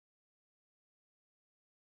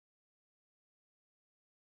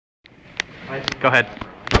Go ahead.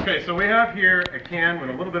 Okay, so we have here a can with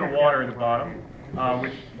a little bit of water at the bottom,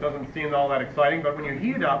 which doesn't seem all that exciting, but when you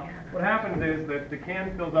heat it up, what happens is that the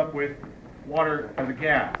can fills up with water as a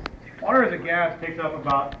gas. Water as a gas takes up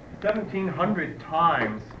about 1,700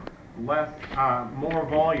 times more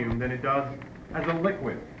volume than it does as a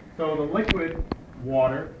liquid. So the liquid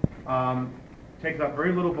water takes up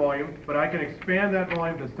very little volume, but I can expand that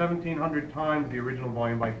volume to 1,700 times the original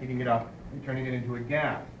volume by heating it up and turning it into a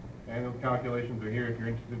gas. And those calculations are here if you're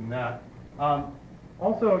interested in that.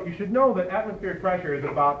 Also, you should know that atmospheric pressure is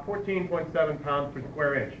about 14.7 pounds per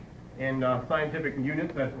square inch. In scientific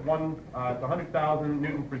units, that's 100,000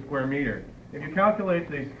 newtons per square meter. If you calculate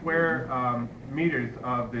the square meters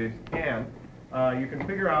of this can, you can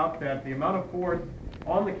figure out that the amount of force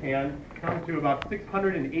on the can comes to about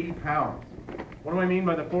 680 pounds. What do I mean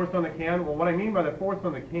by the force on the can? Well, what I mean by the force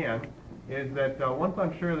on the can is that once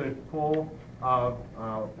I'm sure that it's full of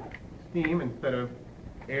steam instead of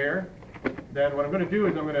air, then what I'm going to do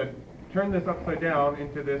is I'm going to turn this upside down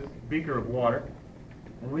into this beaker of water,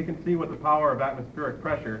 and we can see what the power of atmospheric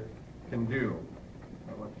pressure can do.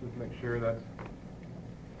 So let's just make sure that's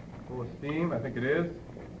full of steam. I think it is.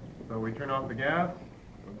 So we turn off the gas.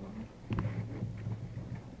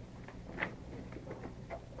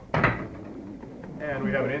 And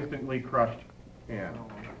we have an instantly crushed can,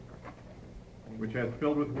 which has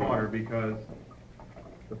filled with water because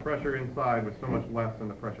the pressure inside was so much less than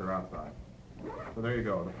the pressure outside. So there you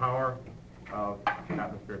go, the power of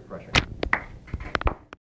atmospheric pressure.